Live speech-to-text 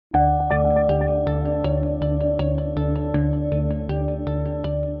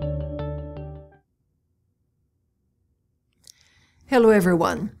Hello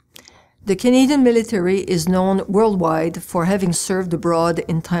everyone. The Canadian military is known worldwide for having served abroad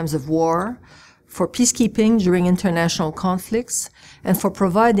in times of war, for peacekeeping during international conflicts, and for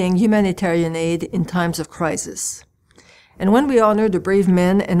providing humanitarian aid in times of crisis. And when we honor the brave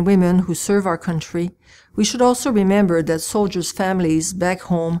men and women who serve our country, we should also remember that soldiers' families back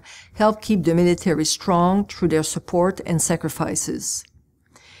home help keep the military strong through their support and sacrifices.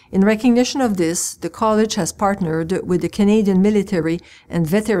 In recognition of this, the College has partnered with the Canadian Military and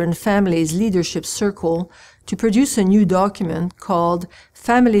Veteran Families Leadership Circle to produce a new document called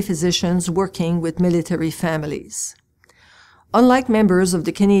Family Physicians Working with Military Families. Unlike members of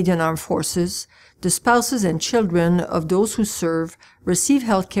the Canadian Armed Forces, the spouses and children of those who serve receive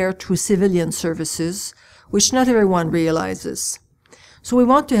health care through civilian services, which not everyone realizes. So we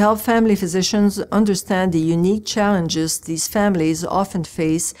want to help family physicians understand the unique challenges these families often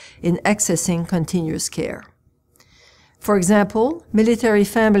face in accessing continuous care. For example, military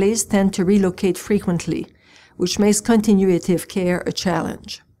families tend to relocate frequently, which makes continuity of care a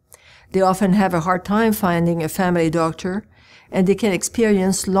challenge. They often have a hard time finding a family doctor, and they can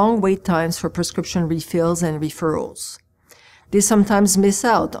experience long wait times for prescription refills and referrals. They sometimes miss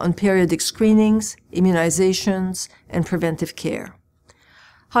out on periodic screenings, immunizations, and preventive care.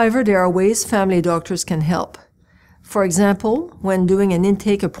 However, there are ways family doctors can help. For example, when doing an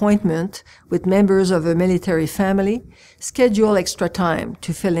intake appointment with members of a military family, schedule extra time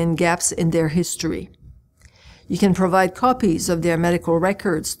to fill in gaps in their history. You can provide copies of their medical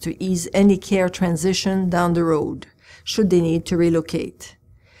records to ease any care transition down the road, should they need to relocate.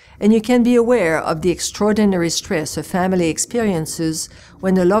 And you can be aware of the extraordinary stress a family experiences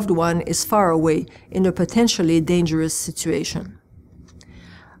when a loved one is far away in a potentially dangerous situation.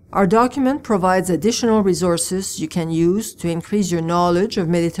 Our document provides additional resources you can use to increase your knowledge of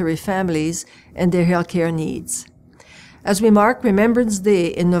military families and their healthcare needs. As we mark Remembrance Day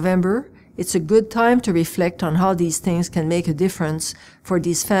in November, it's a good time to reflect on how these things can make a difference for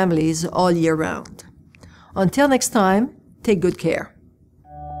these families all year round. Until next time, take good care.